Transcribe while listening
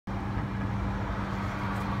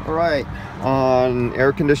All right, on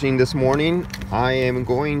air conditioning this morning, I am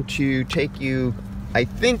going to take you, I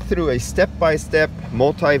think, through a step-by-step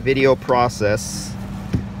multi-video process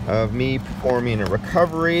of me performing a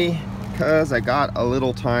recovery, because I got a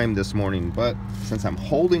little time this morning. But since I'm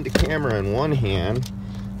holding the camera in one hand,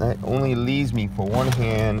 that only leaves me for one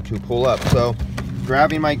hand to pull up. So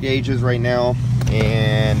grabbing my gauges right now,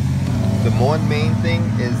 and the one main thing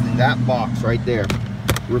is that box right there,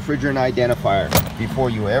 refrigerant identifier. Before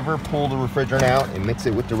you ever pull the refrigerant out and mix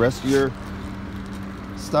it with the rest of your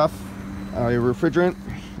stuff, your refrigerant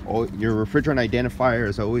identifier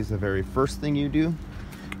is always the very first thing you do.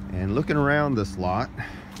 And looking around this lot,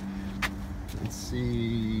 let's see,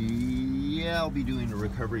 yeah, I'll be doing a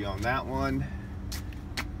recovery on that one,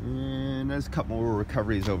 and there's a couple more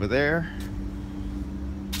recoveries over there.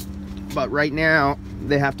 But right now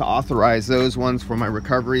they have to authorize those ones for my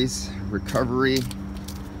recoveries. Recovery,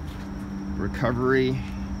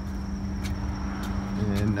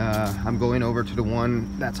 and I'm going over to the one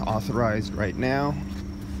that's authorized right now.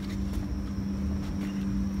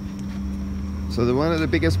 So one of the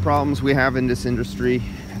biggest problems we have in this industry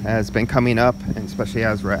has been coming up, and especially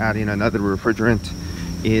as we're adding another refrigerant,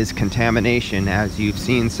 is contamination. As you've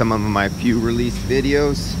seen some of my few released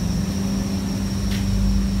videos.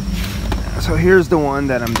 So here's the one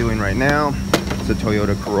that I'm doing right now. It's a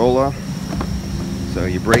Toyota Corolla. So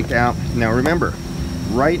you break out. Now remember,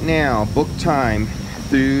 right now, book time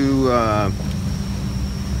through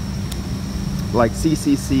like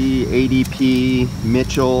CCC, ADP,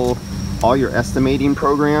 Mitchell, all your estimating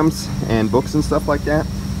programs and books and stuff like that,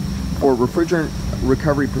 for refrigerant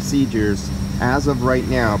recovery procedures as of right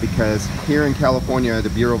now, because here in California, the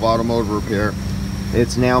Bureau of Automotive Repair,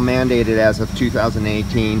 it's now mandated as of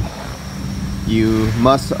 2018, you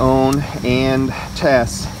must own and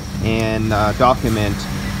test and document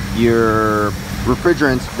your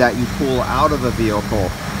refrigerants that you pull out of a vehicle.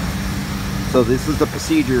 So this is the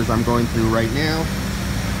procedures I'm going through right now,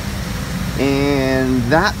 and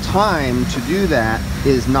that time to do that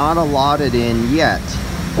is not allotted in yet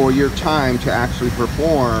for your time to actually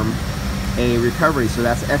perform a recovery. So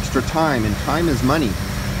that's extra time, and time is money,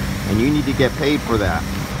 and you need to get paid for that.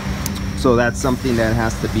 So that's something that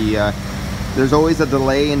has to be there's always a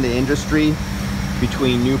delay in the industry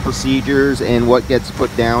between new procedures and what gets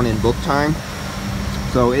put down in book time.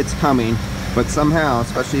 So it's coming, but somehow,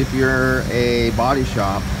 especially if you're a body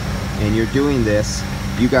shop and you're doing this,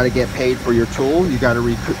 you got to get paid for your tool. You got to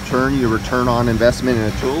return your return on investment in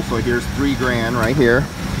a tool. So here's $3 grand right here.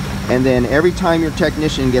 And then every time your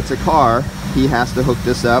technician gets a car, he has to hook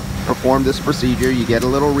this up, perform this procedure. You get a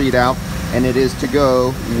little readout, and it is to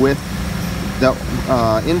go with the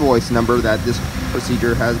invoice number that this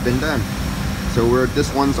procedure has been done. So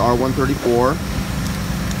this one's R134.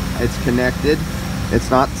 It's connected. It's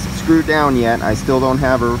not screwed down yet. I still don't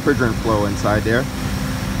have a refrigerant flow inside there.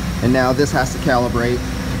 And now this has to calibrate,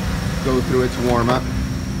 go through its warm-up,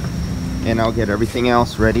 and I'll get everything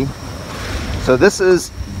else ready. So this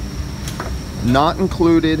is not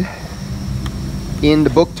included in the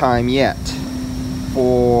book time yet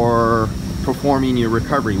for performing your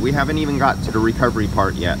recovery. We haven't even got to the recovery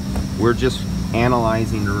part yet. We're just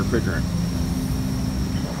analyzing the refrigerant.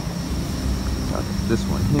 So this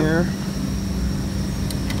one here.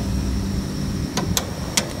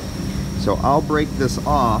 So I'll break this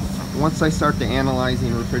off once I start to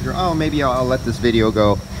analyzing refrigerant. Oh, maybe I'll let this video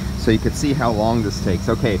go so you can see how long this takes.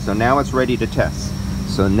 Okay, so now it's ready to test.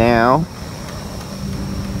 So now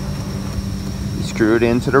you screw it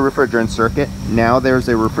into the refrigerant circuit. Now there's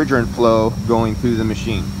a refrigerant flow going through the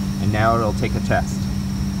machine, and now it'll take a test.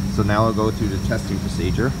 So now I'll go through the testing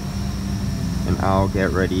procedure, and I'll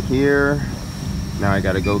get ready here. Now I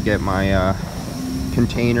got to go get my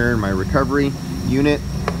container, my recovery unit.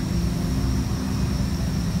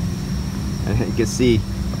 And you can see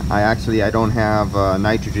I don't have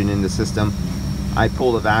nitrogen in the system. I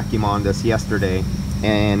pulled a vacuum on this yesterday,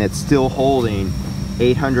 and it's still holding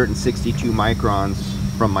 862 microns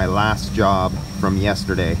from my last job from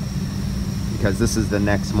yesterday, because this is the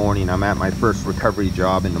next morning. I'm at my first recovery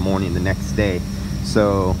job in the morning the next day,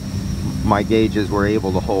 so my gauges were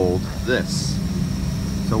able to hold this.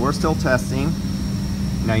 So we're still testing.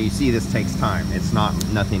 Now you see this takes time. It's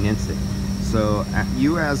nothing instant. So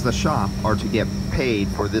you as the shop are to get paid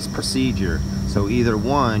for this procedure. So either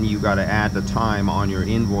one, you got to add the time on your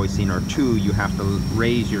invoicing, or two, you have to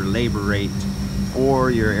raise your labor rate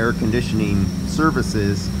for your air conditioning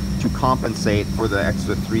services to compensate for the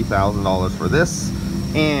extra $3,000 for this,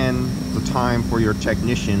 and the time for your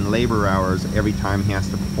technician labor hours every time he has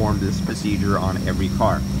to perform this procedure on every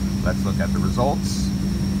car. Let's look at the results.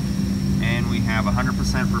 And we have have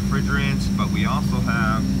 100% refrigerant, but we also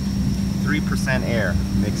have 3% air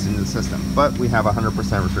mixed into the system, but we have 100%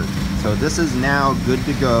 refrigerant. So this is now good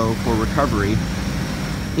to go for recovery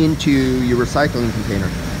into your recycling container.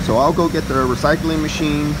 So I'll go get the recycling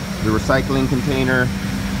machine, the recycling container.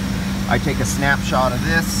 I take a snapshot of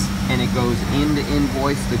this and it goes into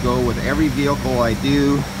invoice to go with every vehicle I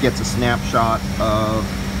do, gets a snapshot of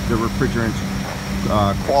the refrigerant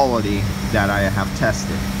quality that I have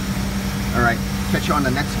tested. All right, catch you on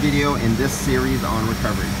the next video in this series on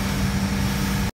recovery.